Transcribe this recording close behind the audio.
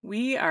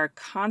we are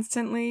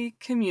constantly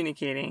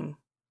communicating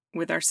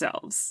with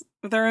ourselves,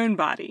 with our own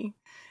body.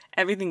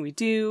 Everything we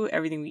do,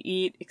 everything we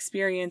eat,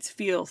 experience,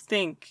 feel,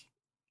 think,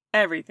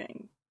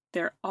 everything.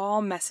 They're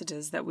all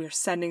messages that we're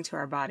sending to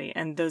our body,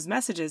 and those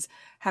messages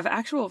have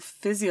actual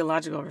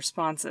physiological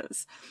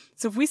responses.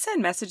 So if we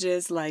send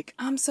messages like,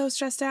 I'm so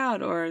stressed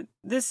out, or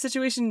this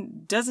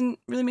situation doesn't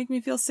really make me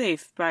feel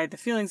safe by the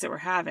feelings that we're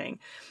having,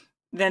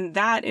 then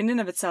that in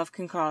and of itself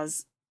can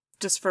cause,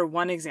 just for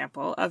one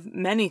example of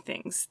many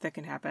things that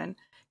can happen,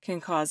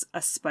 can cause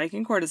a spike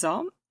in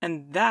cortisol,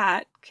 and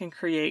that can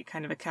create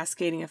kind of a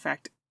cascading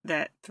effect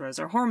that throws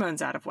our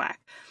hormones out of whack.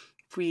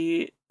 If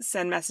we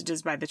send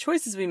messages by the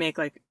choices we make,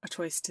 like a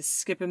choice to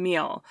skip a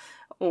meal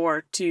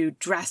or to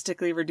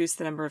drastically reduce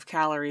the number of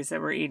calories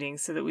that we're eating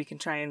so that we can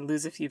try and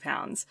lose a few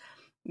pounds,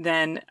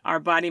 then our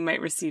body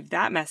might receive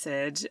that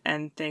message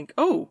and think,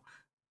 oh,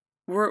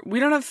 we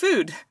don't have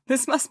food.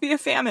 This must be a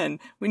famine.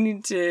 We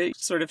need to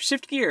sort of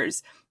shift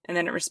gears. And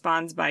then it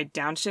responds by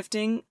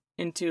downshifting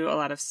into a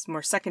lot of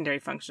more secondary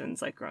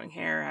functions like growing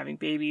hair, having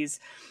babies,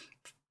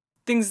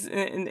 things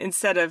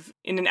instead of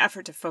in an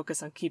effort to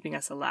focus on keeping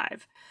us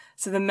alive.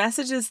 So the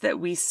messages that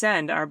we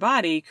send our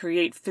body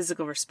create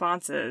physical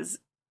responses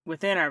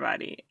within our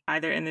body,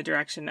 either in the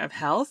direction of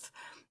health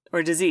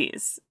or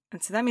disease.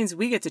 And so that means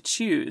we get to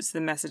choose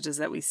the messages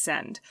that we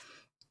send.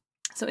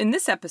 So in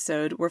this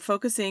episode, we're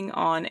focusing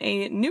on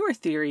a newer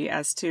theory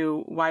as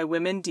to why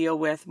women deal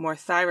with more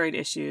thyroid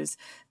issues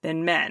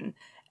than men.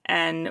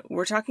 And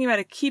we're talking about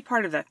a key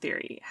part of that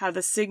theory, how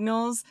the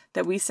signals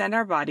that we send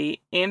our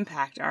body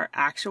impact our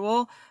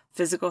actual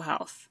physical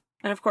health.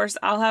 And of course,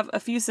 I'll have a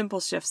few simple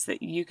shifts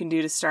that you can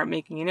do to start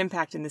making an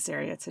impact in this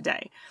area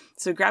today.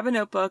 So grab a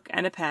notebook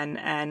and a pen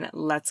and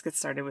let's get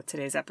started with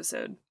today's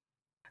episode.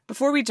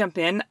 Before we jump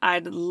in,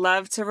 I'd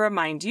love to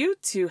remind you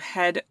to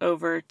head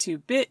over to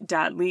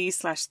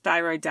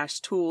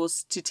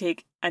bit.ly/thyroid-tools to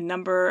take a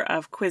number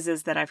of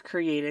quizzes that I've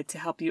created to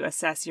help you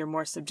assess your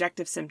more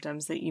subjective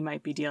symptoms that you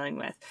might be dealing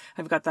with.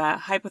 I've got the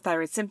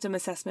hypothyroid symptom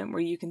assessment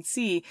where you can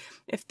see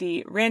if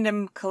the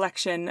random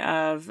collection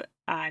of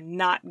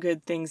not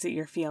good things that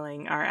you're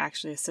feeling are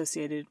actually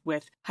associated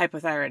with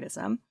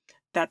hypothyroidism.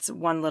 That's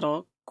one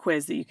little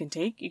quiz that you can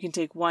take. You can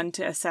take one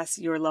to assess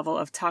your level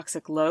of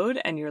toxic load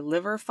and your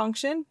liver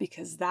function,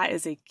 because that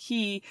is a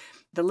key.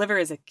 The liver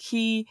is a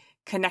key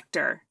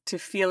connector to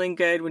feeling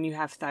good when you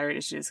have thyroid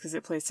issues, because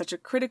it plays such a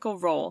critical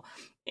role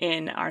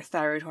in our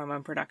thyroid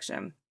hormone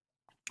production.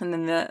 And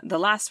then the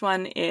last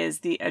one is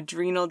the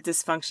adrenal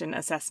dysfunction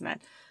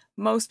assessment.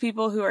 Most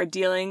people who are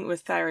dealing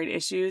with thyroid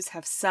issues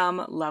have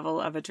some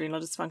level of adrenal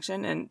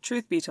dysfunction. And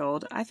truth be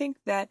told, I think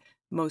that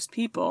most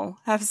people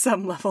have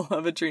some level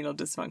of adrenal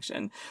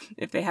dysfunction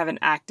if they haven't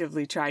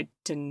actively tried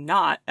to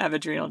not have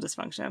adrenal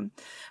dysfunction.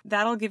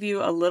 That'll give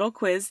you a little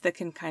quiz that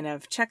can kind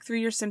of check through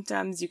your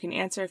symptoms. You can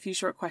answer a few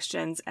short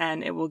questions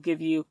and it will give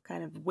you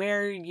kind of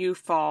where you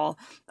fall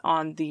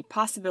on the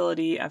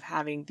possibility of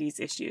having these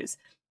issues.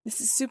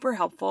 This is super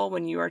helpful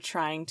when you are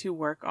trying to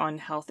work on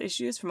health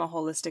issues from a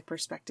holistic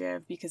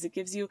perspective because it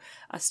gives you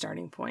a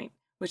starting point,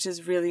 which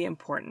is really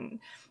important.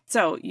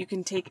 So you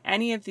can take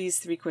any of these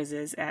three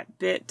quizzes at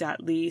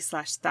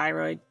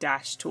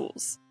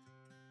bit.ly/thyroid-tools.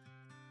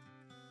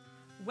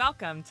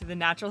 Welcome to the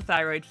Natural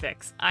Thyroid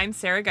Fix. I'm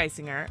Sarah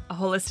Geisinger, a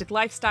holistic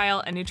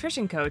lifestyle and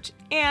nutrition coach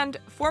and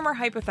former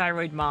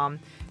hypothyroid mom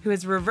who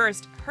has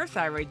reversed her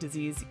thyroid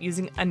disease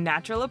using a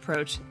natural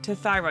approach to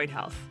thyroid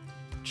health.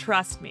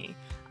 Trust me,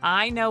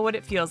 I know what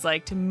it feels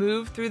like to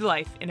move through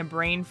life in a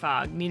brain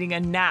fog, needing a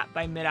nap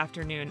by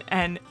mid-afternoon,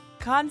 and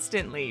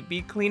constantly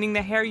be cleaning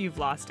the hair you've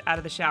lost out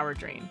of the shower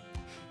drain.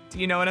 Do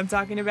you know what I'm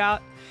talking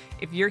about?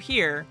 If you're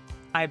here,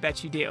 I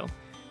bet you do.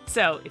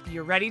 So if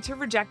you're ready to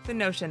reject the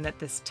notion that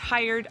this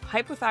tired,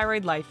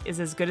 hypothyroid life is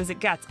as good as it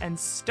gets and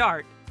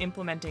start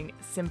implementing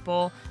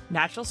simple,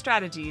 natural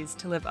strategies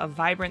to live a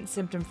vibrant,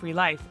 symptom-free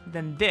life,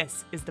 then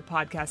this is the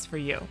podcast for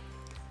you.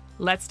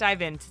 Let's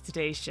dive into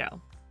today's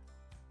show.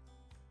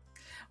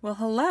 Well,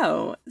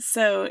 hello.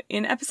 So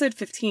in episode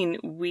 15,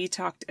 we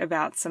talked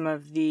about some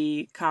of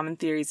the common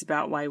theories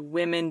about why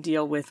women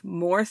deal with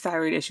more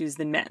thyroid issues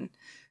than men,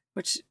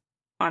 which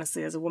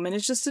honestly, as a woman,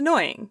 is just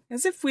annoying,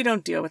 as if we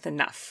don't deal with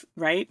enough,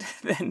 right?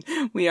 Then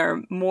we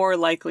are more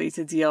likely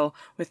to deal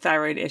with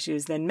thyroid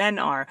issues than men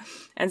are.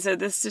 And so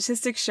the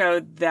statistics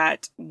showed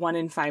that 1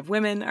 in 5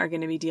 women are going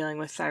to be dealing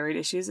with thyroid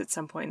issues at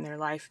some point in their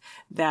life,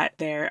 that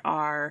there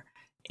are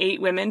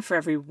 8 women for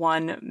every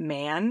 1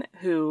 man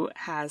who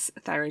has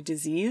thyroid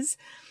disease.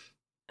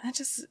 That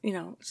just,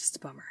 it's just a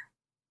bummer.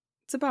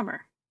 It's a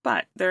bummer.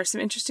 But there are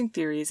some interesting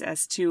theories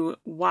as to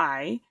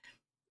why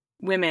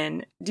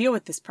women deal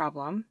with this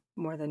problem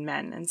more than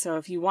men. And so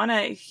if you want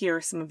to hear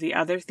some of the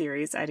other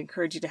theories, I'd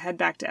encourage you to head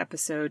back to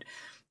episode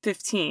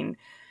 15.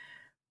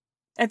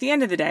 At the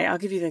end of the day, I'll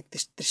give you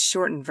the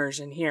shortened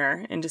version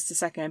here in just a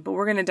second, but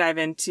we're going to dive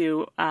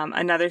into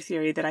another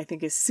theory that I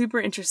think is super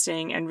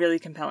interesting and really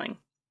compelling.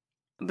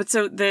 But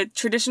so the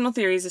traditional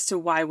theories as to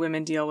why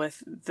women deal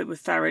with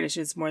thyroid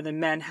issues more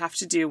than men have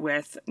to do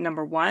with,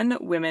 number one,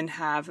 women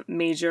have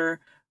major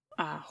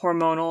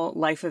hormonal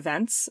life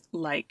events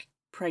like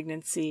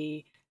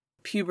pregnancy,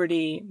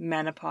 puberty,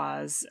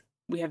 menopause.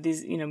 We have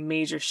these,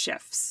 major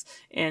shifts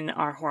in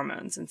our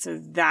hormones. And so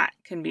that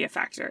can be a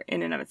factor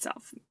in and of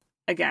itself.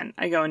 Again,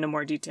 I go into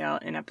more detail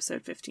in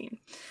episode 15.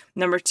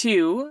 Number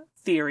 2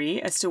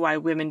 theory as to why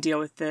women deal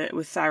with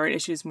thyroid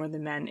issues more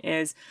than men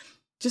is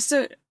just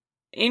a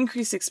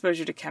increased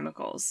exposure to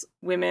chemicals.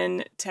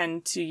 Women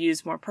tend to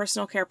use more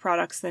personal care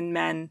products than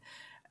men.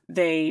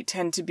 They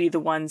tend to be the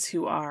ones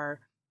who are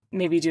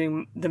maybe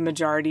doing the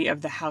majority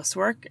of the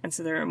housework, and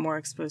so they're more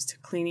exposed to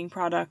cleaning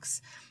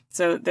products.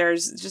 So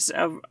there's just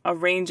a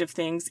range of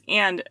things,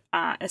 and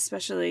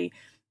especially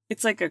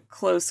it's like a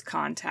close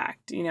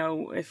contact.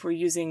 If we're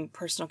using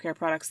personal care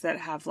products that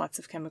have lots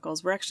of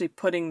chemicals, we're actually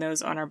putting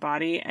those on our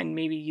body and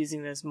maybe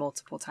using those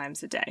multiple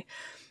times a day.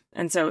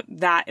 And so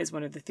that is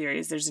one of the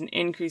theories. There's an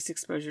increased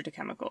exposure to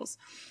chemicals.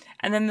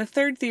 And then the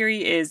third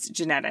theory is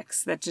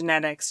genetics, that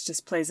genetics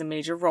just plays a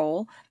major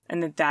role,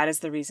 and that is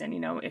the reason.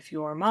 If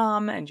your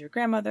mom and your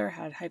grandmother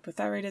had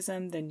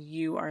hypothyroidism, then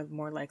you are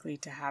more likely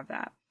to have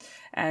that.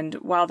 And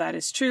while that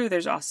is true,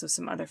 there's also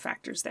some other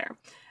factors there.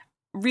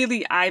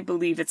 Really, I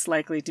believe it's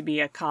likely to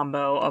be a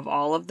combo of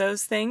all of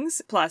those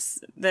things. Plus,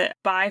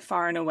 by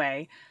far and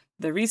away,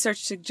 the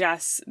research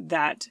suggests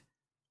that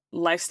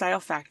lifestyle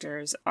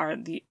factors are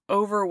the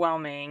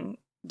overwhelming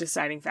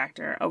deciding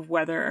factor of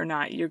whether or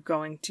not you're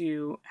going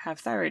to have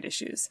thyroid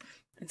issues.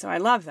 And so I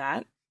love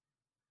that.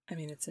 I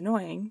mean, it's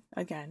annoying,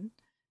 again,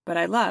 but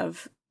I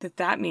love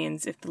that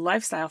means if the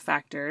lifestyle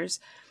factors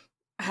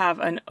have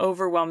an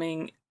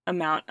overwhelming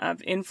amount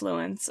of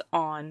influence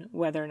on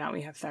whether or not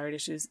we have thyroid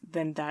issues,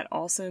 then that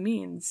also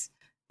means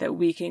that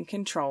we can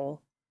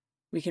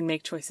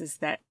make choices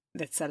that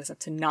set us up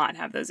to not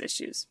have those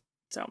issues.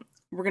 So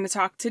we're going to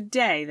talk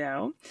today,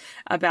 though,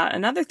 about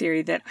another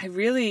theory that I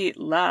really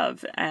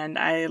love, and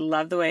I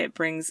love the way it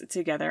brings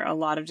together a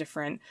lot of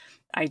different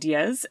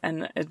ideas,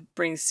 and it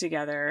brings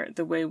together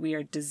the way we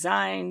are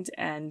designed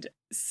and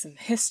some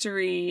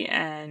history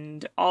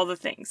and all the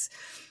things.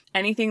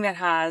 Anything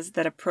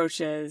that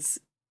approaches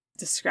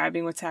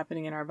describing what's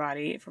happening in our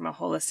body from a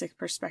holistic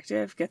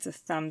perspective gets a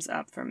thumbs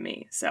up from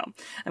me. So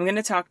I'm going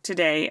to talk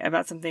today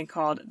about something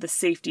called the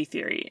safety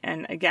theory.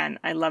 And again,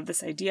 I love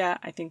this idea.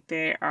 I think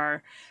there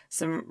are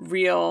some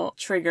real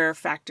trigger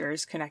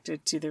factors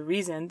connected to the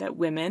reason that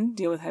women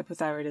deal with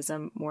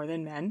hypothyroidism more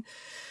than men.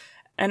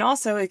 And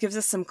also, it gives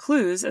us some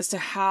clues as to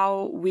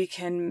how we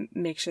can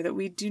make sure that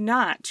we do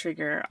not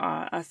trigger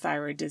a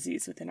thyroid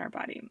disease within our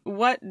body.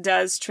 What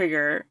does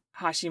trigger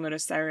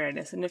Hashimoto's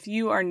thyroiditis? And if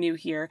you are new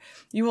here,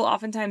 you will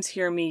oftentimes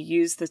hear me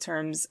use the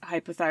terms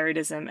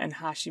hypothyroidism and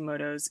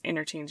Hashimoto's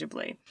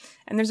interchangeably.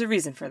 And there's a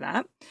reason for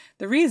that.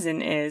 The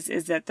reason is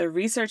that the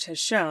research has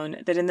shown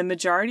that in the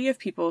majority of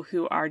people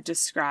who are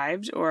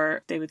described,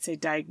 or they would say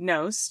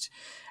diagnosed,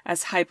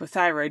 as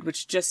hypothyroid,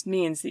 which just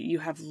means that you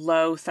have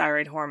low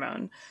thyroid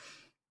hormone,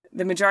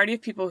 the majority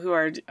of people who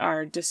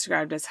are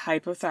described as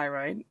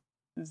hypothyroid,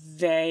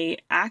 they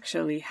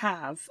actually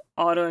have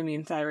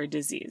autoimmune thyroid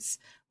disease,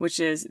 which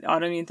is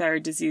autoimmune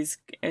thyroid disease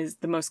is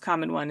the most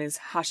common one is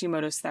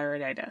Hashimoto's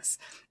thyroiditis.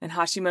 And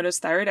Hashimoto's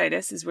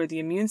thyroiditis is where the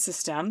immune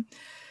system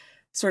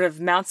sort of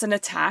mounts an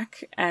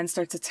attack and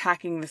starts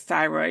attacking the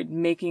thyroid,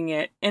 making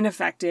it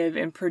ineffective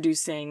in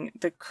producing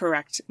the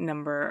correct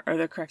number or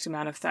the correct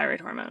amount of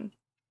thyroid hormone.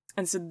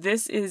 And so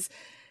this is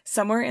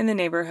somewhere in the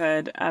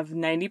neighborhood of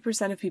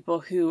 90% of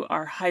people who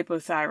are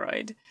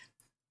hypothyroid.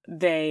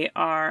 They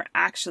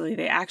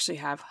actually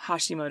have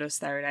Hashimoto's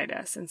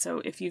thyroiditis. And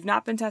so if you've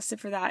not been tested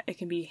for that, it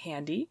can be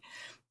handy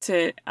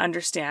to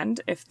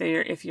understand if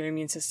your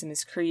immune system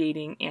is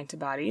creating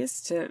antibodies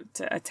to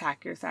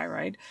attack your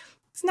thyroid.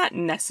 It's not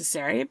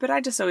necessary, but I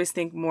just always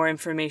think more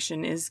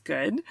information is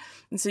good.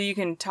 And so you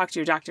can talk to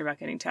your doctor about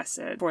getting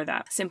tested for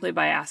that simply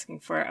by asking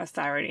for a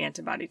thyroid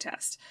antibody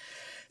test.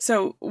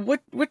 So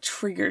what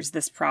triggers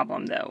this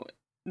problem, though?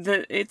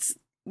 It's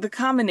the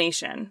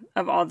combination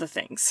of all the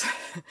things.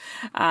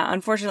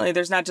 Unfortunately,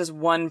 there's not just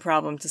one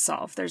problem to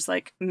solve. There's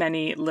like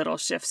many little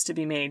shifts to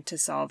be made to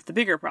solve the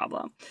bigger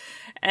problem.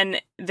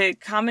 And the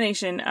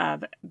combination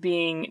of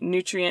being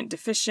nutrient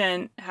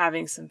deficient,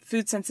 having some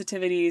food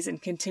sensitivities,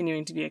 and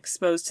continuing to be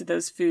exposed to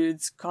those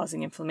foods,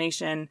 causing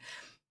inflammation,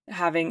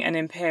 having an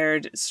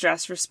impaired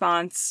stress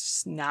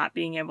response, not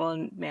being able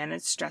to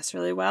manage stress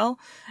really well,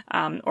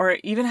 or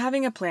even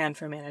having a plan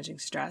for managing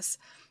stress,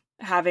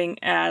 having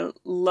a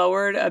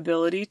lowered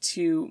ability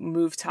to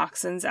move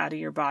toxins out of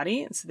your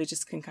body, and so they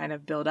just can kind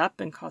of build up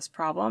and cause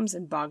problems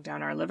and bog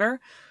down our liver,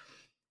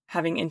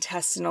 having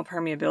intestinal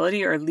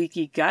permeability or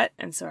leaky gut,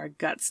 and so our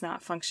gut's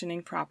not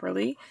functioning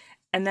properly,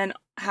 and then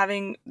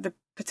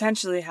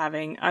potentially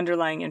having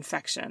underlying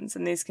infections,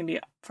 and these can be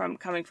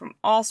coming from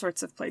all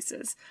sorts of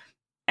places.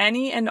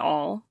 Any and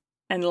all,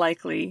 and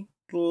likely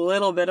a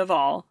little bit of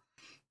all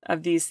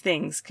of these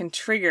things can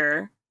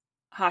trigger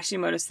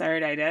Hashimoto's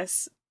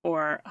thyroiditis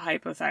or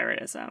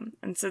hypothyroidism.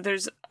 And so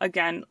there's,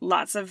 again,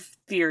 lots of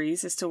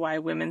theories as to why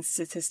women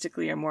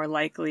statistically are more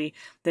likely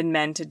than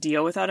men to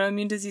deal with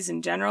autoimmune disease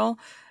in general,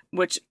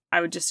 which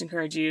I would just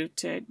encourage you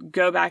to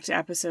go back to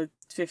episode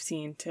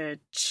 15 to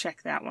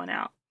check that one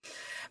out.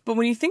 But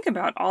when you think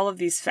about all of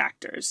these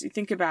factors, you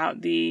think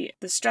about the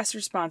stress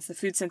response, the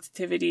food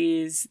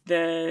sensitivities,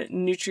 the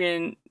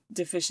nutrient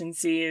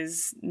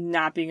deficiencies,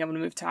 not being able to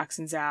move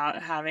toxins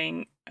out,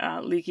 having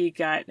leaky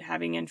gut,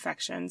 having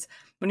infections.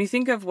 When you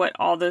think of what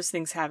all those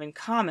things have in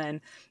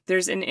common,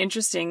 there's an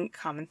interesting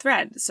common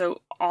thread.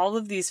 So all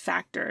of these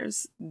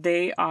factors,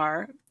 they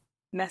are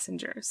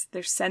messengers.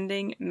 They're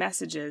sending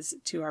messages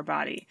to our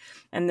body.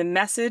 And the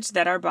message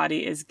that our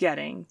body is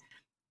getting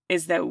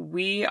is that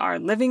we are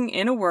living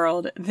in a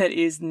world that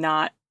is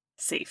not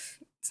safe.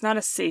 It's not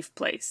a safe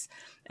place.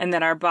 And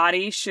that our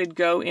body should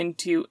go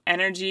into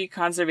energy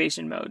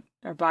conservation mode.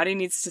 Our body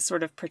needs to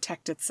sort of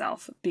protect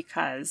itself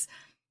because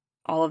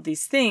all of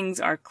these things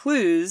are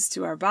clues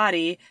to our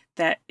body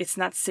that it's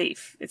not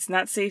safe. It's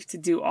not safe to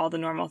do all the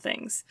normal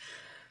things.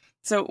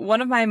 So one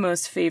of my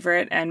most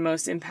favorite and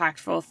most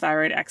impactful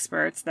thyroid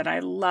experts that I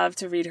love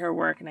to read her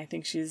work, and I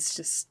think she's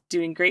just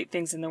doing great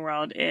things in the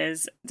world,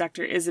 is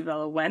Dr.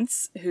 Isabella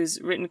Wentz,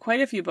 who's written quite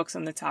a few books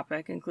on the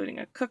topic, including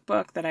a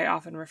cookbook that I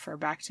often refer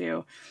back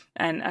to,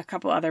 and a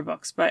couple other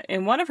books. But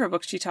in one of her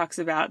books, she talks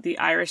about the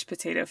Irish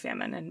potato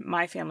famine. And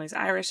my family's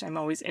Irish. I'm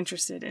always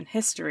interested in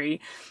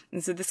history.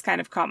 And so this kind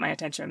of caught my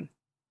attention.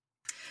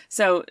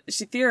 So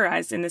she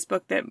theorized in this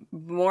book that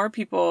more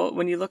people,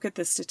 when you look at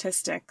the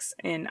statistics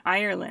in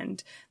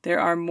Ireland, there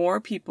are more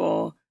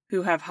people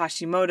who have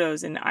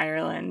Hashimoto's in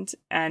Ireland.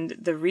 And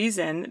the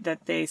reason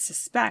that they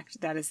suspect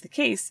that is the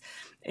case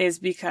is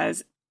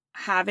because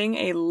having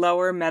a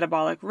lower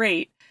metabolic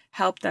rate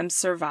helped them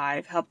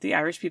survive, helped the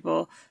Irish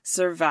people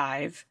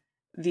survive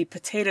the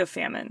potato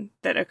famine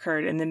that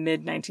occurred in the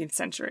mid-19th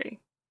century.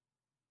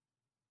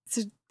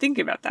 So think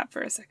about that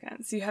for a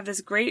second. So you have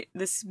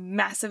this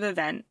massive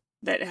event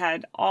that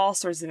had all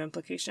sorts of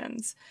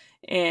implications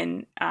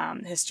in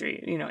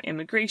history,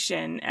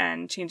 immigration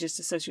and changes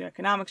to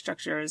socioeconomic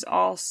structures,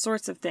 all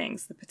sorts of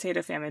things. The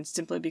potato famine,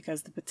 simply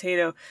because the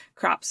potato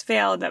crops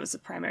failed. That was the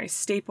primary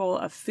staple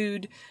of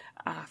food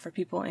for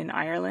people in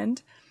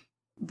Ireland.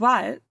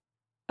 But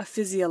a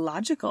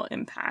physiological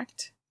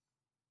impact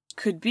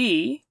could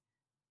be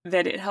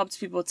that it helps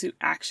people to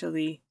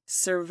actually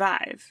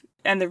survive.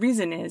 And the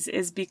reason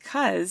is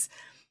because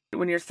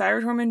when your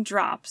thyroid hormone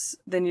drops,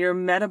 then your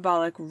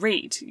metabolic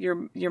rate,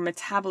 your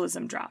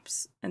metabolism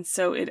drops. And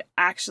so it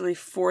actually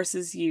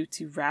forces you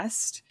to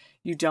rest.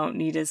 You don't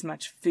need as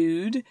much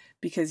food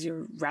because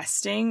you're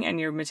resting and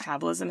your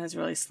metabolism has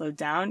really slowed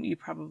down. You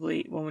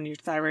probably, when your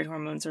thyroid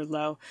hormones are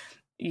low,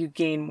 you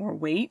gain more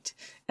weight.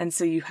 And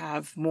so you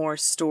have more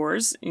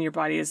stores and your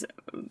body is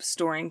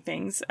storing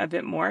things a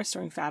bit more,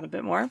 storing fat a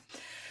bit more.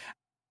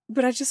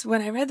 But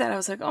when I read that, I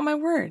was like, oh my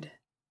word,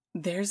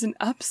 there's an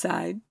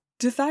upside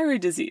to thyroid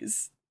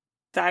disease.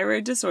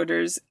 Thyroid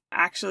disorders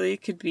actually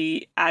could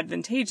be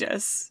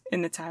advantageous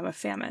in the time of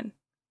famine,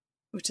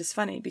 which is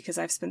funny because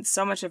I've spent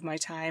so much of my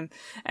time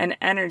and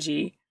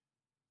energy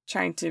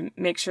trying to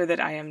make sure that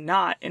I am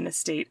not in a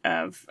state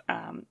of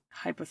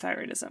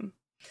hypothyroidism.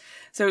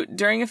 So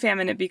during a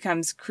famine, it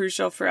becomes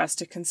crucial for us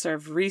to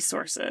conserve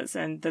resources.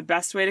 And the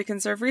best way to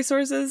conserve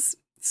resources,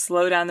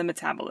 slow down the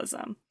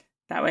metabolism.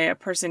 That way a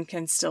person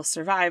can still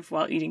survive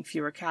while eating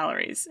fewer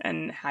calories.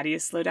 And how do you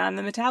slow down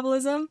the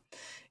metabolism?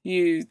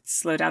 You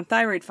slow down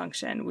thyroid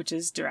function, which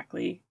is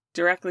directly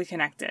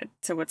connected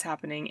to what's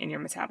happening in your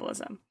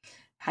metabolism.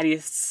 How do you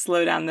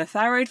slow down the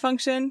thyroid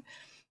function?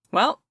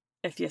 Well,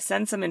 if you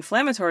send some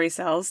inflammatory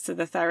cells to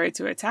the thyroid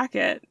to attack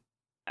it,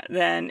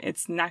 then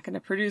it's not going to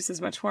produce as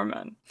much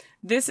hormone.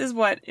 This is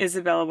what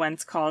Isabella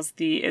Wentz calls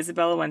the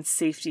Isabella Wentz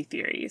safety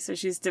theory. So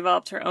she's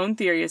developed her own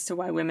theory as to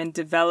why women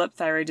develop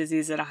thyroid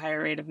disease at a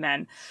higher rate of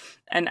men.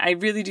 And I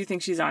really do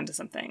think she's onto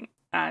something.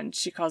 And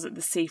she calls it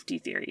the safety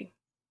theory.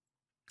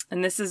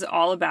 And this is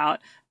all about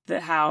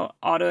how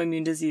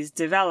autoimmune disease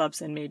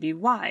develops and maybe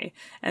why.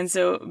 And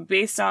so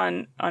based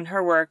on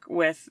her work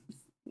with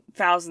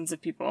thousands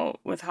of people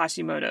with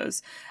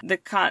Hashimoto's,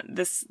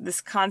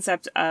 this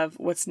concept of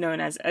what's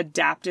known as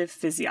adaptive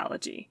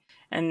physiology.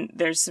 And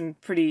there's some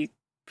pretty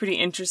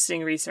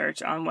interesting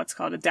research on what's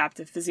called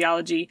adaptive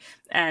physiology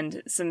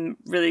and some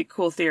really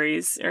cool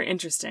theories or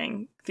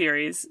interesting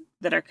theories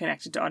that are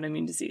connected to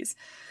autoimmune disease.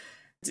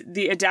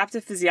 The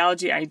adaptive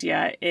physiology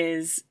idea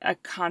is a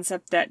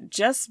concept that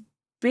just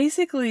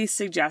basically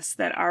suggests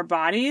that our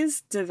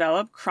bodies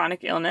develop chronic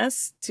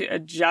illness to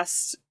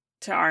adjust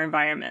to our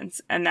environments,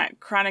 and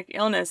that chronic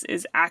illness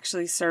is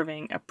actually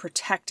serving a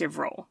protective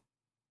role.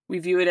 We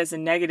view it as a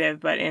negative,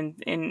 but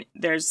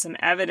there's some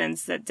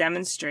evidence that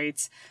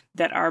demonstrates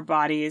that our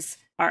bodies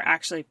are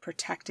actually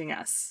protecting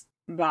us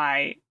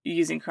by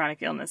using chronic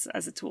illness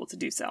as a tool to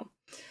do so.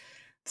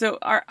 So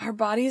our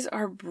bodies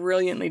are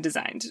brilliantly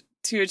designed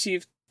to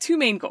achieve two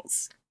main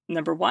goals.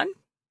 Number one,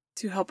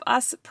 to help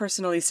us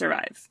personally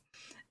survive.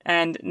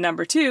 And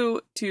number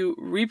two, to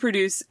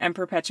reproduce and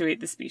perpetuate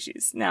the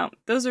species. Now,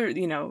 those are,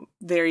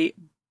 very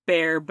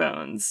bare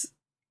bones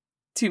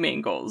two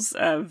main goals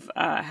of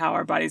how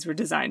our bodies were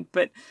designed.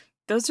 But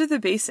those are the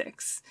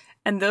basics.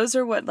 And those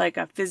are what, like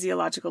a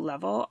physiological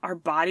level, our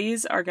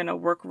bodies are going to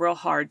work real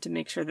hard to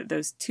make sure that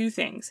those two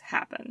things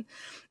happen.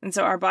 And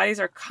so our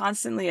bodies are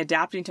constantly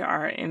adapting to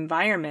our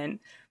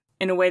environment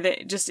in a way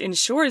that just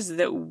ensures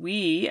that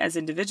we as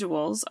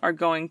individuals are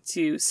going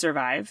to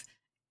survive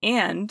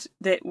and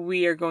that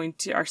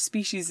our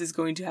species is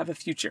going to have a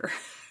future,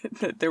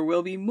 that there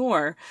will be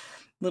more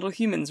little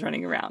humans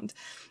running around.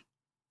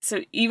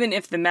 So even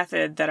if the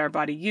method that our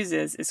body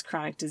uses is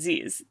chronic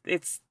disease,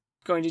 it's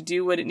going to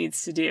do what it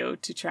needs to do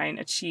to try and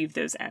achieve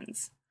those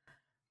ends.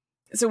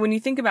 So when you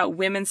think about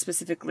women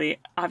specifically,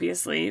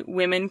 obviously,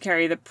 women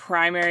carry the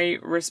primary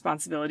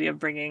responsibility of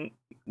bringing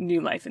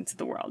new life into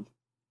the world.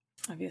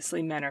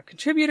 Obviously, men are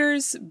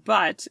contributors,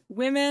 but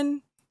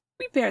women,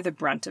 we bear the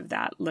brunt of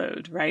that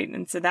load, right?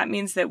 And so that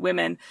means that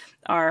women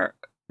are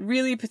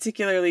really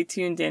particularly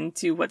tuned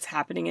into what's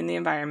happening in the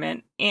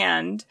environment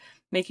and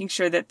making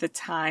sure that the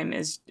time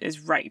is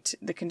right.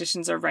 The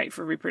conditions are right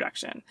for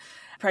reproduction.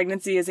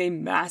 Pregnancy is a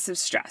massive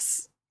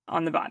stress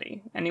on the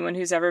body. Anyone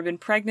who's ever been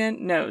pregnant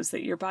knows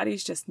that your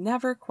body's just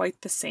never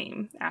quite the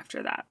same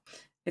after that.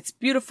 It's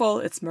beautiful,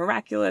 it's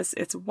miraculous,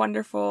 it's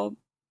wonderful,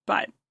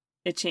 but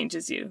it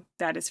changes you.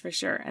 That is for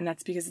sure. And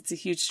that's because it's a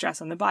huge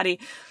stress on the body.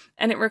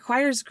 And it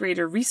requires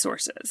greater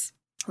resources,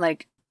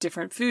 like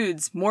different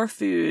foods,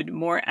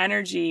 more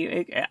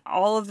energy,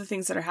 all of the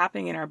things that are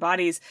happening in our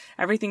bodies.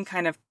 Everything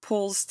kind of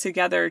pulls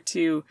together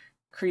to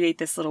create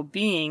this little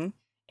being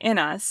in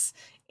us.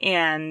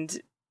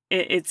 And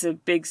it's a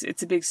big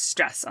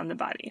stress on the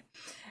body.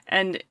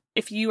 And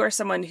if you are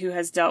someone who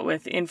has dealt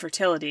with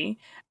infertility,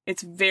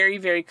 it's very,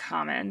 very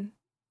common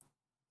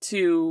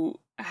to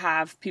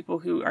have people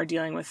who are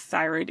dealing with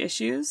thyroid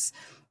issues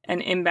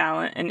and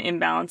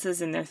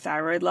imbalances in their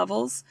thyroid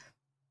levels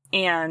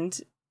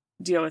and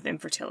deal with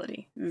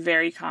infertility.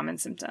 Very common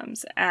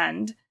symptoms.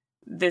 And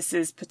this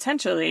is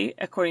potentially,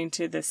 according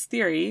to this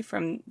theory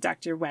from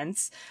Dr.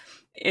 Wentz,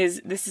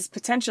 this is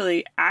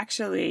potentially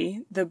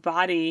actually the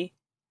body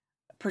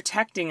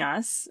protecting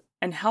us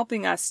and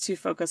helping us to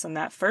focus on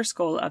that first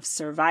goal of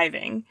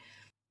surviving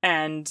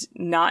and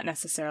not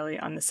necessarily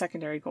on the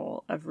secondary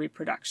goal of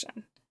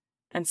reproduction.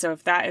 And so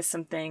if that is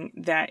something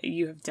that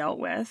you have dealt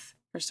with,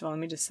 first of all, let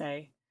me just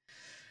say,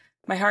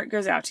 my heart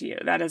goes out to you.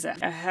 That is a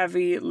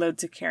heavy load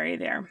to carry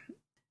there.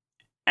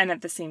 And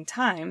at the same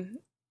time,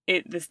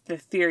 the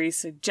theory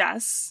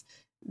suggests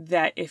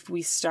that if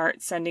we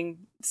start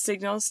sending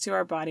signals to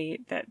our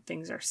body that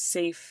things are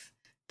safe,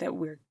 that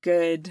we're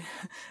good,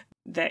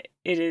 that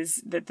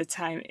the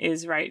time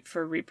is right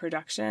for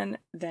reproduction,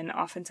 then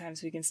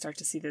oftentimes we can start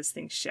to see those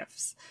things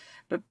shifts.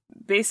 But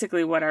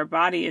basically what our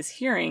body is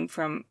hearing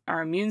from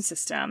our immune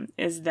system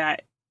is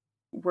that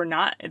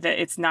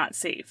it's not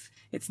safe.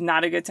 It's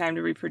not a good time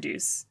to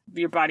reproduce.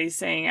 Your body's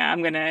saying,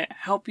 I'm going to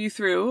help you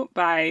through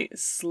by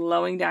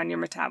slowing down your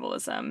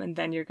metabolism. And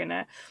then you're going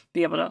to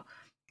be able to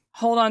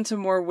hold on to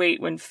more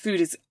weight when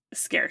food is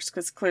scarce,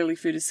 because clearly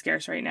food is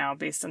scarce right now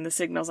based on the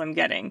signals I'm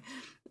getting.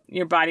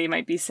 Your body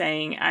might be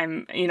saying,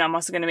 I'm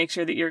also going to make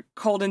sure that you're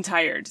cold and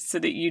tired so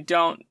that you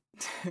don't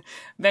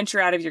venture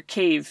out of your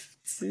cave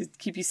to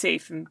keep you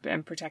safe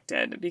and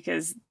protected,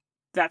 because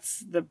that's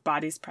the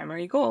body's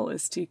primary goal,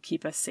 is to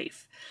keep us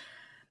safe.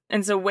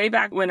 And so way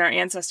back when our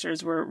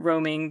ancestors were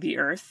roaming the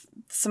earth,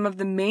 some of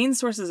the main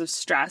sources of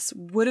stress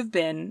would have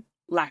been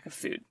lack of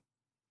food.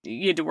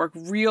 You had to work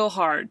real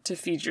hard to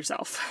feed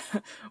yourself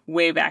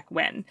way back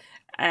when.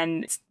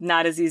 And it's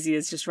not as easy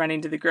as just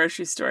running to the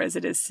grocery store as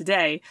it is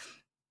today.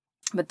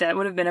 But that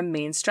would have been a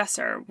main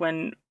stressor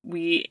when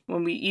we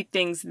eat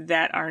things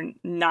that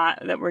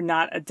were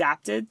not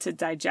adapted to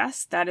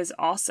digest. That is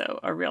also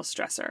a real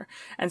stressor.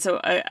 And so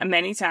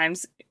many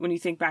times when you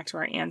think back to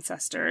our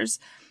ancestors,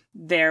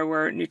 there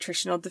were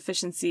nutritional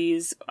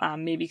deficiencies,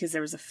 maybe because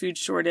there was a food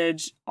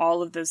shortage,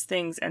 all of those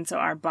things. And so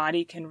our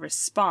body can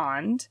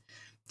respond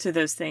to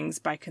those things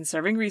by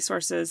conserving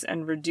resources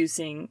and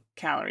reducing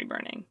calorie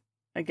burning.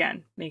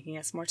 Again, making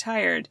us more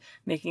tired,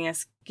 making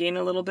us gain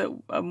a little bit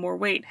more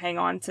weight, hang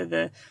on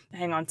to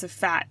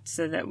fat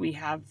so that we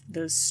have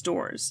those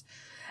stores.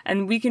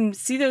 And we can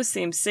see those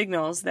same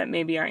signals that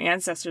maybe our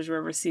ancestors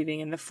were receiving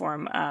in the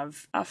form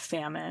of a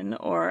famine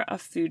or a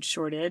food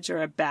shortage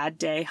or a bad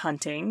day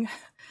hunting.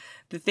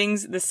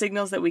 The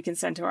signals that we can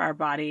send to our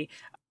body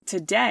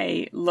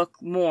today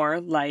look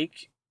more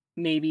like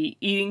maybe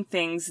eating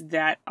things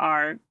that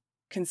are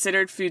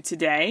considered food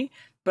today,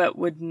 but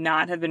would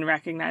not have been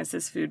recognized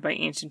as food by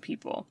ancient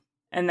people.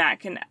 And that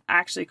can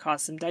actually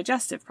cause some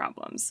digestive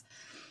problems.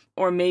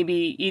 Or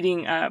maybe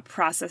eating a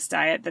processed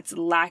diet that's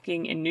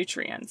lacking in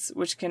nutrients,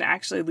 which can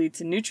actually lead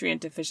to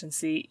nutrient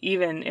deficiency,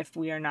 even if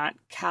we are not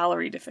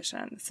calorie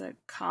deficient. It's a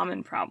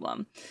common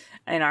problem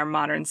in our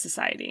modern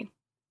society.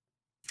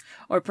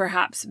 Or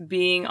perhaps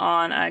being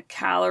on a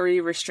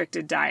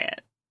calorie-restricted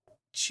diet,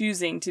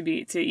 choosing to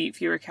eat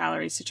fewer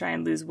calories to try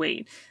and lose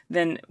weight,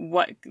 then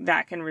what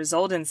that can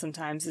result in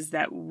sometimes is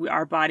that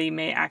our body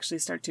may actually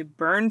start to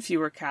burn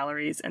fewer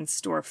calories and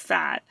store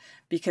fat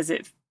because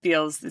it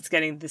feels it's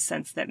getting the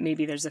sense that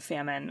maybe there's a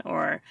famine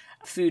or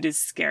food is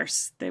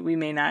scarce, that we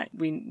may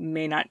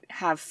not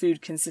have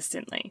food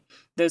consistently.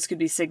 Those could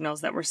be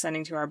signals that we're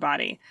sending to our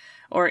body.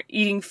 Or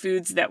eating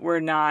foods that we're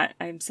not,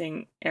 I'm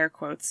saying air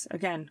quotes,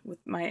 again, with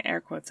my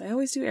air quotes. I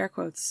always do air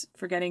quotes,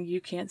 forgetting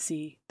you can't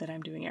see that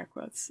I'm doing air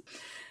quotes.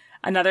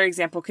 Another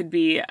example could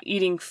be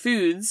eating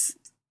foods,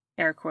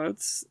 air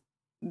quotes,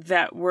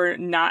 that were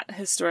not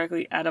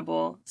historically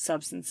edible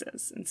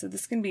substances. And so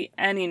this can be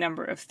any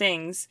number of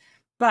things,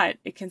 but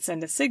it can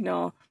send a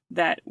signal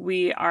that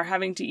we are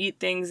having to eat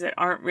things that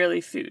aren't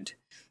really food.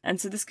 And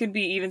so this could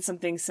be even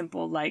something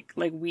simple like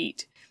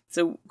wheat.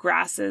 So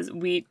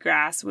wheat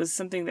grass was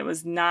something that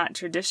was not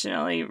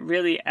traditionally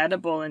really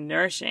edible and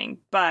nourishing,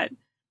 but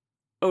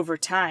over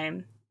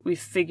time, we've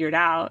figured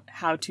out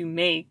how to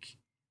make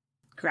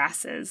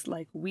grasses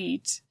like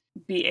wheat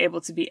be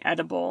able to be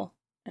edible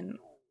and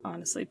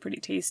honestly pretty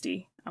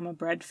tasty. I'm a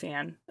bread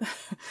fan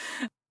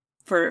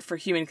for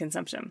human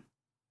consumption.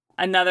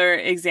 Another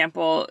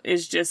example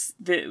is just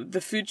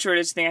the food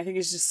shortage thing. I think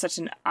is just such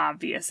an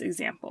obvious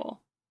example.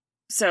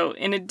 So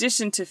in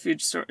addition to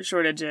food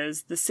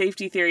shortages, the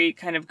safety theory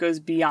kind of goes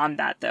beyond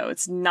that, though.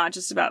 It's not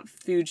just about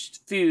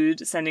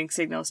food sending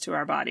signals to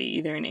our body,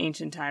 either in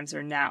ancient times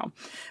or now.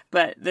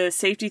 But the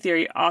safety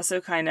theory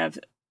also kind of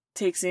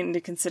takes into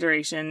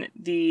consideration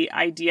the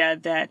idea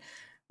that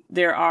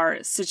there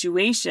are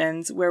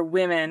situations where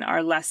women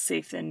are less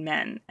safe than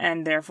men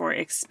and therefore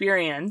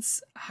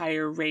experience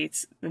higher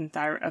rates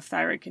of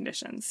thyroid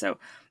conditions. So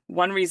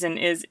one reason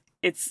is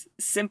it's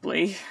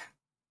simply,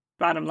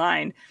 bottom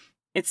line,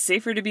 it's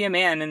safer to be a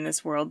man in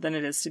this world than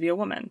it is to be a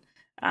woman.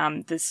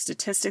 The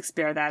statistics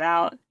bear that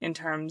out in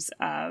terms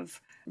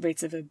of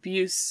rates of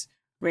abuse,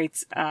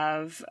 rates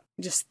of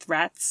just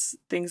threats,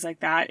 things like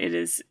that. It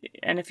is,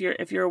 and if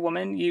you're a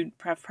woman, you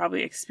have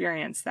probably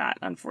experienced that,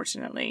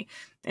 unfortunately,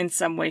 in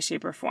some way,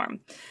 shape, or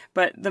form.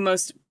 But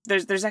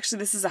there's actually,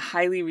 this is a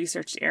highly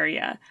researched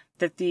area,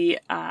 that the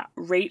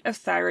rate of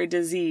thyroid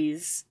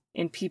disease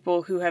in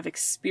people who have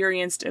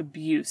experienced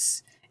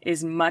abuse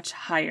is much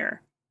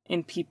higher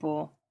in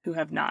people who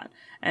have not.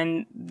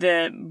 And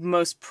the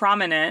most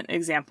prominent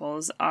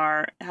examples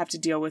have to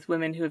deal with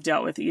women who have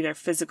dealt with either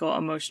physical,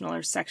 emotional,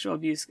 or sexual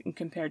abuse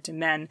compared to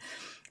men.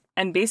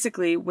 And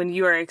basically, when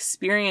you are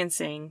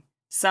experiencing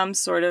some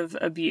sort of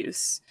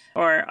abuse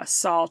or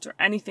assault or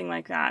anything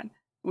like that,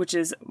 which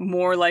is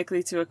more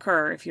likely to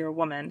occur if you're a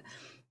woman,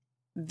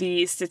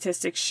 the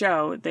statistics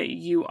show that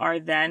you are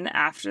then,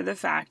 after the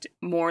fact,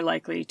 more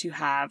likely to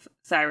have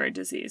thyroid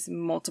disease.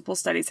 Multiple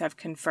studies have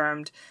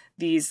confirmed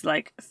these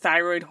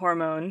thyroid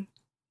hormone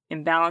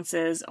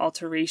imbalances,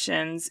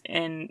 alterations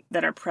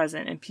that are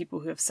present in people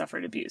who have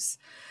suffered abuse.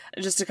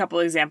 Just a couple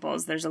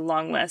examples. There's a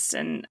long list,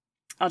 and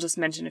I'll just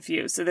mention a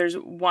few. So there's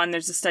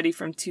a study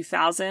from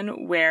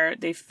 2000 where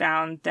they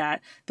found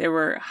that there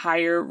were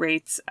higher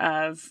rates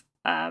of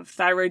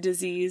thyroid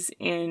disease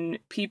in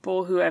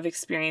people who have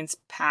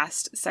experienced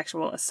past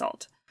sexual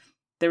assault.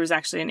 There was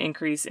actually an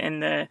increase in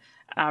the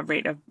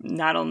rate of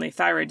not only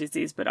thyroid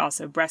disease, but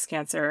also breast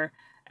cancer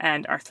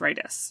and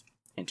arthritis,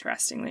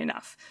 interestingly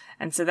enough.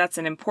 And so that's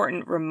an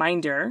important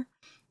reminder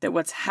that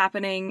what's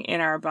happening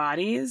in our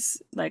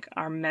bodies, like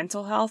our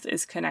mental health,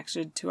 is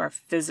connected to our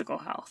physical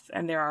health.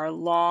 And there are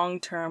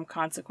long-term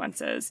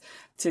consequences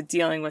to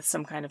dealing with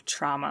some kind of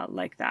trauma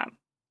like that.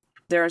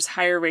 There's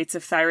higher rates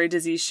of thyroid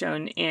disease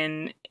shown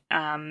in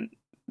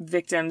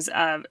victims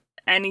of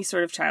any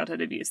sort of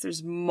childhood abuse.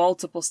 There's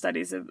multiple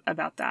studies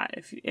about that.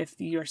 If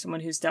you're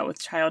someone who's dealt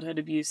with childhood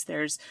abuse,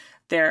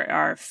 there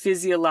are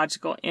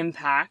physiological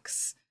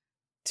impacts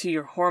to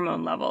your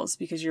hormone levels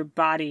because your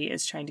body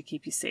is trying to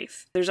keep you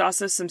safe. There's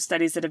also some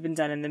studies that have been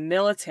done in the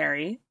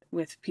military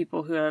with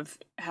people who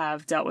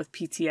have dealt with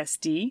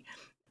PTSD.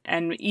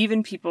 And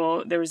even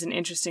there was an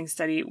interesting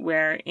study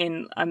where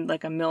in a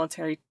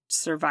military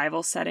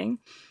survival setting,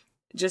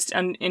 just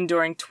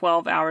enduring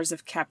 12 hours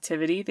of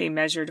captivity, they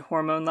measured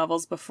hormone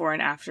levels before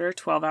and after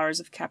 12 hours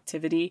of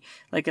captivity,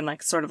 in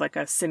sort of like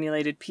a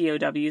simulated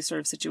POW sort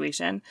of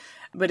situation.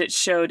 But it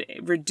showed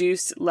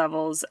reduced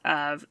levels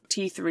of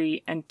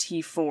T3 and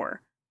T4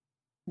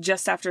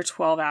 just after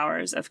 12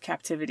 hours of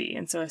captivity.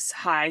 And so a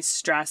high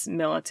stress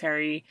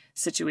military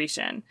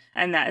situation.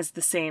 And that is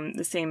the same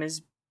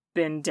as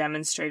been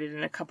demonstrated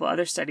in a couple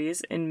other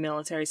studies in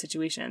military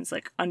situations,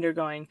 like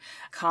undergoing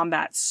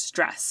combat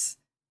stress.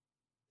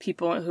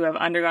 People who have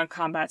undergone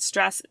combat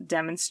stress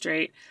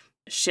demonstrate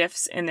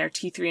shifts in their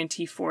T3 and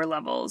T4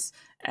 levels,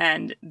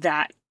 and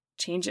that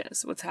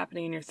changes what's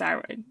happening in your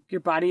thyroid. Your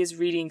body is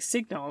reading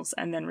signals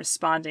and then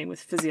responding with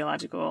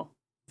physiological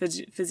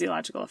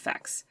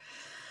effects.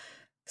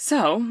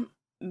 So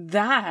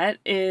that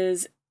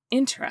is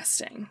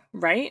interesting,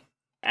 right?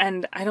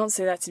 And I don't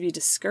say that to be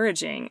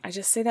discouraging. I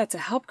just say that to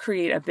help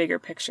create a bigger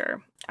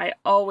picture. I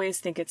always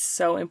think it's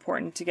so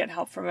important to get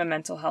help from a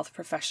mental health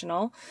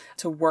professional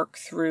to work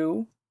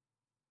through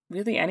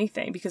really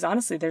anything. Because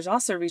honestly, there's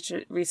also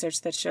research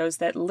that shows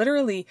that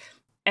literally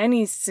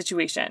any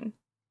situation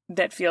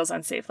that feels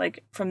unsafe,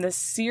 like from the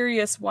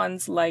serious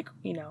ones like,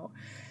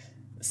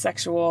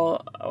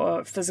 sexual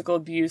or physical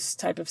abuse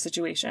type of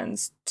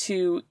situations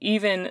to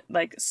even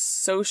like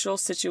social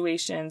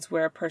situations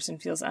where a person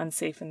feels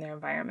unsafe in their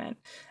environment,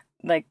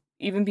 like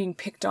even being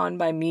picked on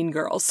by mean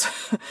girls,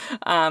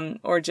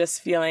 or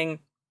just feeling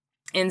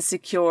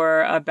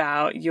insecure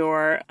about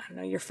your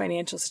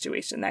financial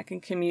situation. That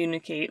can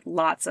communicate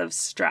lots of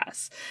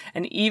stress.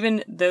 And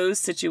even those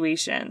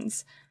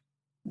situations,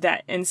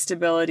 that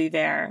instability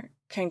there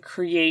can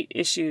create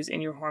issues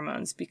in your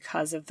hormones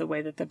because of the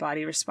way that the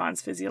body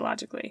responds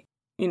physiologically.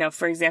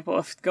 For example,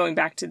 if going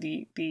back to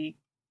the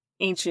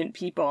ancient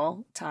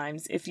people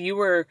times, if you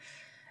were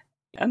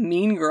a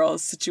mean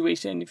girls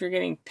situation, if you're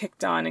getting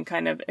picked on and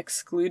kind of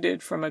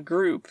excluded from a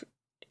group,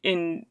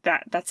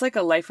 that's like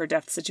a life or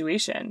death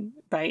situation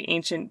by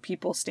ancient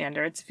people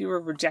standards. If you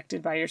were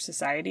rejected by your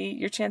society,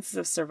 your chances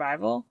of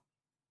survival,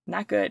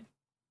 not good.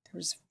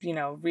 There's,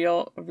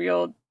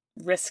 real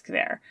risk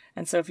there.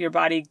 And so if your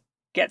body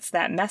gets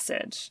that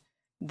message,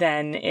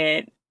 then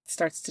it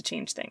starts to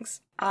change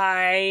things.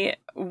 I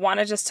want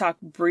to just talk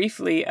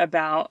briefly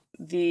about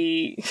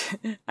I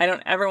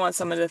don't ever want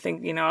someone to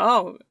think,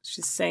 oh,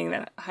 she's saying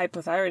that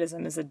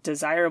hypothyroidism is a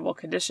desirable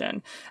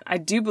condition. I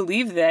do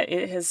believe that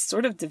it has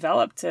sort of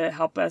developed to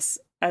help us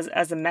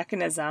as a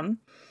mechanism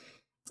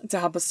to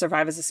help us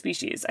survive as a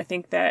species. I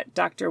think that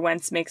Dr.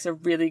 Wentz makes a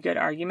really good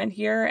argument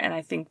here, and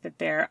I think that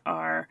there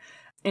are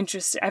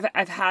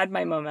I've had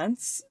my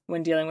moments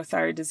when dealing with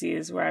thyroid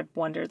disease where I've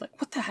wondered,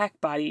 like, what the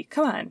heck, body?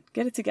 Come on,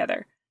 get it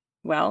together.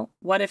 Well,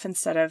 what if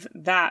instead of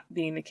that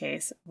being the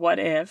case, what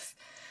if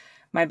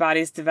my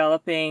body's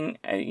development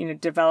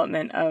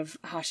of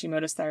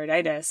Hashimoto's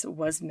thyroiditis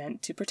was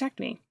meant to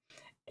protect me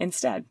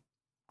instead?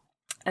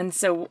 And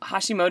so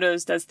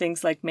Hashimoto's does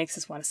things like makes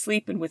us want to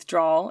sleep and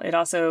withdrawal. It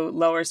also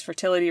lowers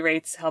fertility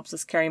rates, helps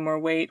us carry more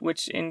weight,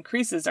 which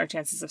increases our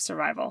chances of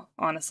survival,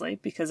 honestly,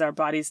 because our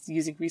body's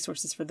using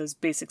resources for those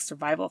basic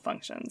survival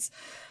functions.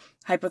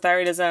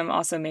 Hypothyroidism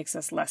also makes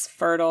us less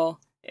fertile.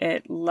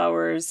 It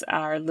lowers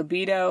our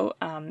libido,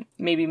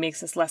 maybe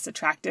makes us less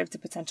attractive to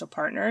potential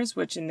partners,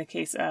 which in the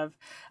case of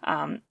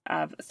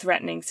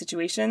threatening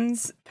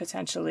situations,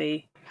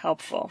 potentially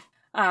helpful.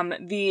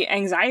 The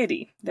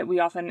anxiety that we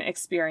often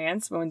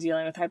experience when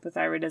dealing with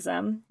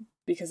hypothyroidism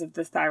because of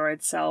the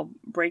thyroid cell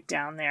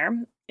breakdown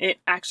there, it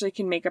actually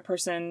can make a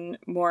person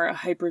more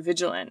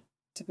hypervigilant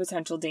to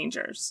potential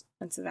dangers.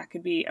 And so that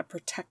could be a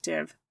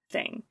protective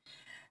thing.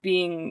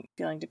 Feeling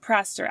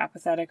depressed or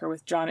apathetic or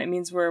withdrawn, it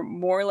means we're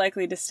more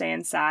likely to stay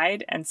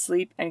inside and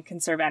sleep and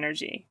conserve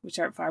energy, which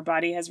if our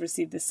body has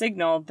received the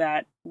signal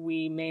that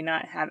we may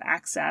not have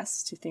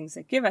access to things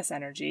that give us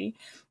energy,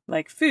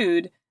 like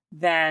food,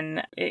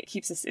 then it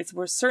keeps us,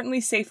 we're certainly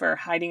safer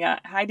hiding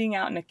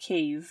out in a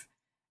cave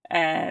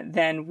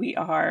than we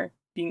are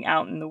being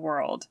out in the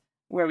world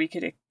where we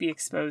could be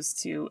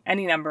exposed to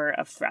any number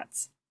of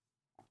threats.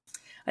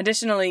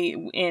 Additionally,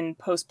 in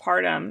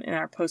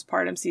our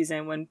postpartum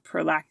season, when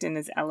prolactin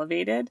is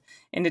elevated,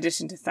 in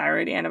addition to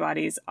thyroid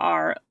antibodies,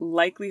 our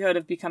likelihood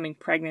of becoming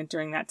pregnant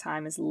during that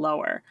time is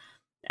lower.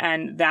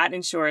 And that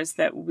ensures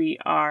that we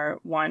are,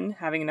 1,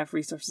 having enough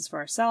resources for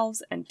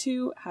ourselves, and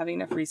 2, having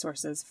enough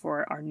resources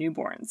for our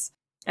newborns.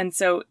 And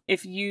so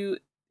if you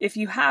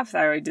have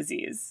thyroid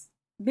disease,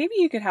 maybe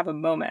you could have a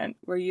moment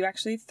where you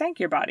actually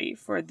thank your body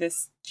for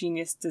this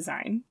genius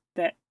design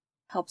that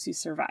helps you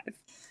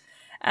survive.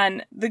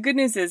 And the good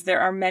news is there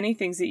are many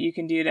things that you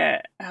can do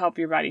to help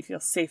your body feel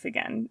safe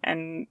again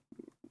and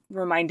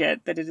remind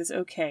it that it is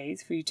okay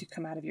for you to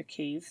come out of your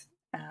cave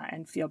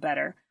and feel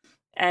better.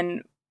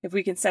 And if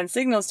we can send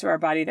signals to our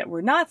body that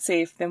we're not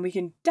safe, then we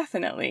can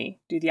definitely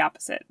do the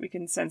opposite. We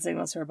can send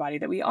signals to our body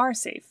that we are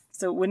safe.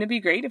 So wouldn't it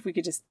be great if we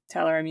could just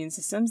tell our immune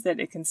systems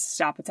that it can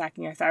stop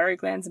attacking our thyroid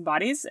glands and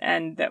bodies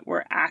and that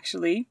we're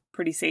actually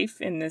pretty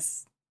safe in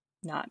this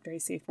not very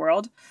safe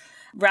world,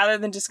 rather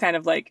than just kind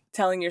of like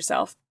telling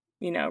yourself,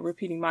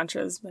 repeating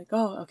mantras like,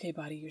 oh, okay,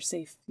 body, you're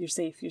safe, you're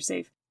safe, you're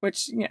safe,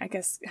 which I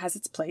guess has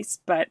its place.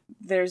 But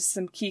there's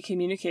some key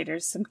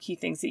communicators, some key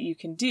things that you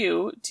can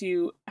do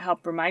to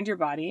help remind your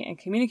body and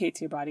communicate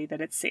to your body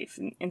that it's safe.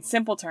 In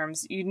simple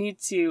terms, you need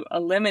to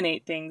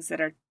eliminate things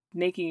that are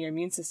making your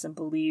immune system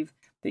believe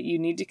that you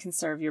need to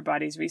conserve your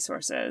body's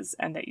resources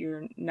and that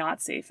you're not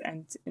safe,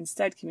 and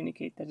instead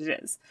communicate that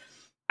it is.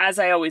 As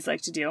I always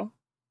like to do,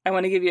 I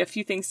want to give you a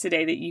few things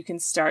today that you can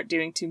start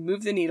doing to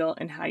move the needle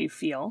in how you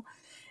feel.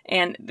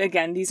 And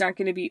again, these aren't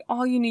going to be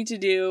all you need to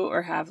do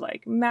or have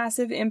like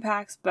massive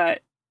impacts,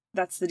 but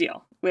that's the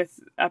deal with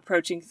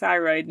approaching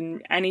thyroid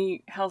and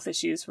any health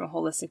issues from a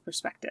holistic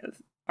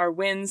perspective. Our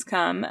wins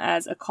come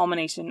as a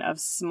culmination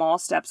of small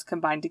steps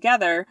combined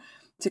together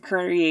to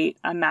create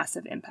a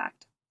massive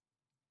impact.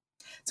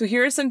 So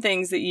here are some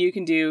things that you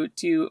can do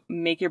to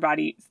make your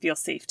body feel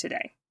safe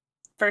today.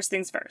 First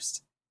things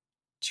first,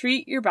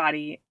 treat your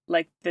body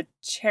like the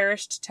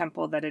cherished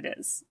temple that it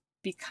is.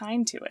 Be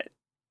kind to it.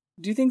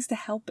 Do things to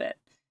help it.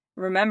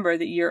 Remember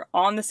that you're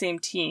on the same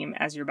team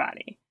as your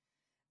body.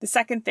 The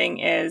second thing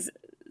is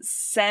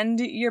send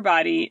your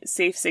body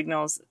safe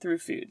signals through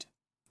food.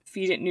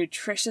 Feed it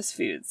nutritious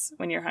foods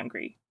when you're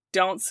hungry.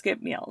 Don't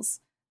skip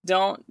meals.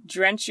 Don't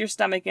drench your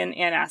stomach in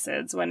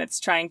antacids when it's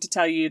trying to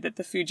tell you that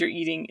the food you're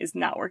eating is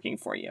not working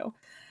for you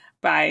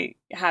by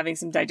having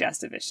some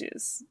digestive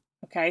issues.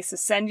 Okay, so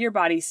send your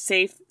body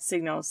safe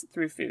signals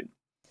through food.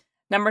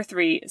 Number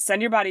 3,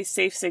 send your body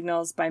safe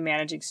signals by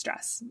managing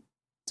stress.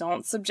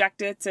 Don't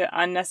subject it to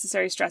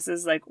unnecessary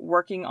stresses like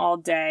working all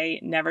day,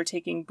 never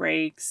taking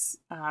breaks,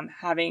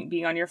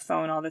 being on your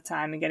phone all the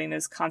time and getting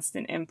those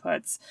constant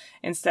inputs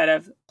instead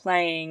of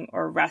playing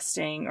or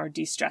resting or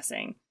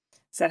de-stressing.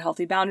 Set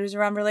healthy boundaries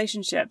around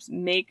relationships.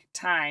 Make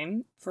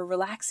time for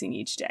relaxing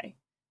each day.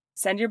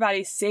 Send your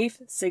body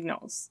safe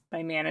signals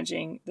by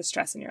managing the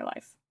stress in your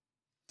life.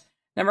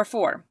 Number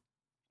 4,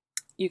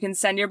 you can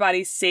send your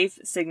body safe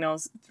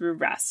signals through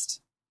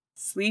rest.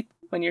 Sleep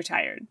when you're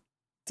tired.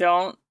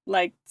 Don't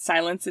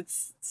silence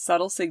its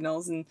subtle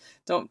signals and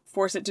don't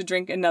force it to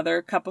drink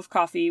another cup of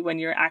coffee when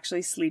you're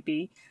actually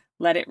sleepy.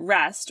 Let it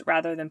rest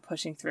rather than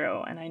pushing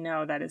through. And I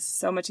know that is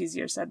so much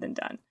easier said than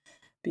done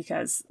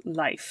because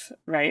life,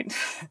 right?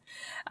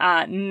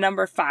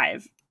 Number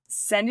 5,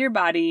 send your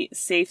body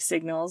safe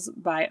signals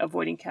by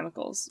avoiding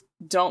chemicals.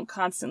 Don't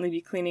constantly be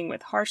cleaning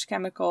with harsh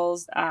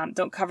chemicals.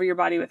 Don't cover your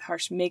body with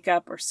harsh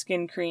makeup or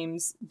skin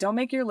creams. Don't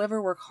make your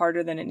liver work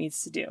harder than it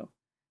needs to do.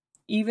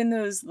 Even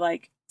those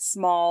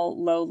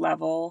small,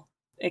 low-level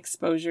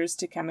exposures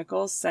to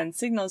chemicals send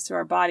signals to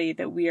our body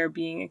that we are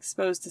being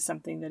exposed to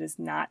something that is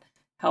not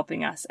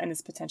helping us and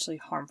is potentially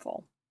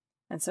harmful.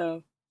 And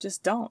so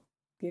just don't.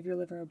 Give your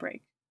liver a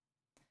break.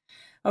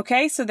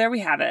 Okay, so there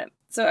we have it.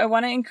 So I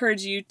want to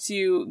encourage you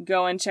to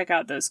go and check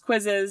out those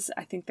quizzes.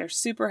 I think they're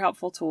super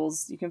helpful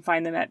tools. You can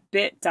find them at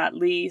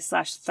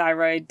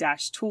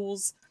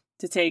bit.ly/thyroid-tools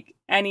to take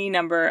any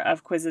number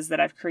of quizzes that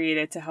I've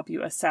created to help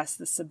you assess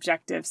the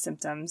subjective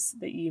symptoms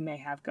that you may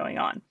have going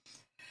on.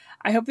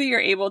 I hope that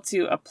you're able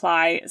to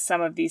apply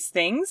some of these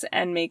things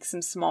and make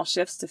some small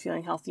shifts to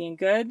feeling healthy and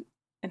good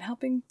and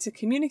helping to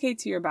communicate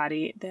to your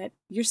body that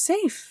you're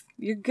safe,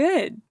 you're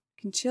good, you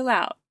can chill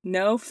out,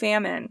 no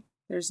famine,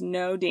 there's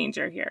no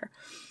danger here.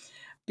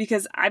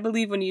 Because I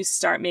believe when you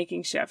start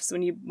making shifts,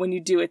 when you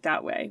do it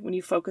that way, when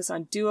you focus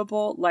on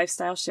doable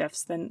lifestyle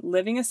shifts, then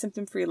living a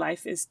symptom-free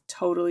life is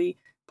totally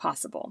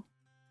possible.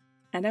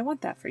 And I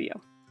want that for you.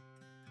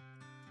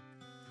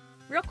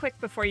 Real quick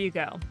before you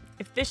go,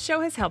 if this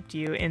show has helped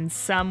you in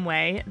some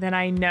way, then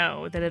I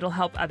know that it'll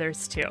help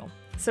others too.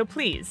 So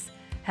please,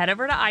 head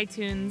over to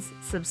iTunes,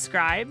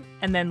 subscribe,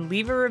 and then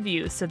leave a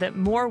review so that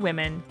more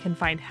women can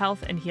find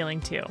health and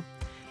healing too.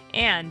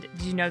 And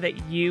did you know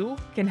that you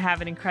can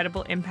have an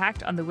incredible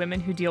impact on the women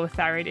who deal with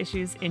thyroid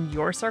issues in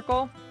your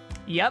circle?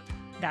 Yep,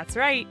 that's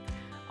right.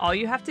 All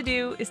you have to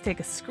do is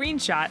take a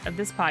screenshot of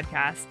this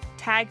podcast,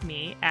 tag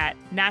me at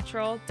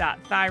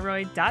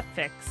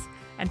natural.thyroid.fix,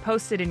 and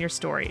post it in your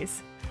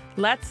stories.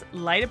 Let's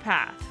light a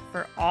path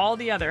for all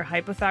the other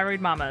hypothyroid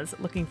mamas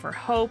looking for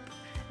hope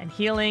and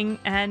healing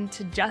and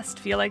to just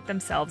feel like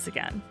themselves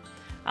again.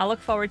 I'll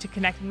look forward to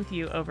connecting with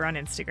you over on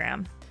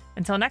Instagram.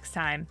 Until next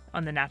time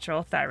on the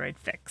Natural Thyroid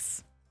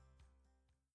Fix.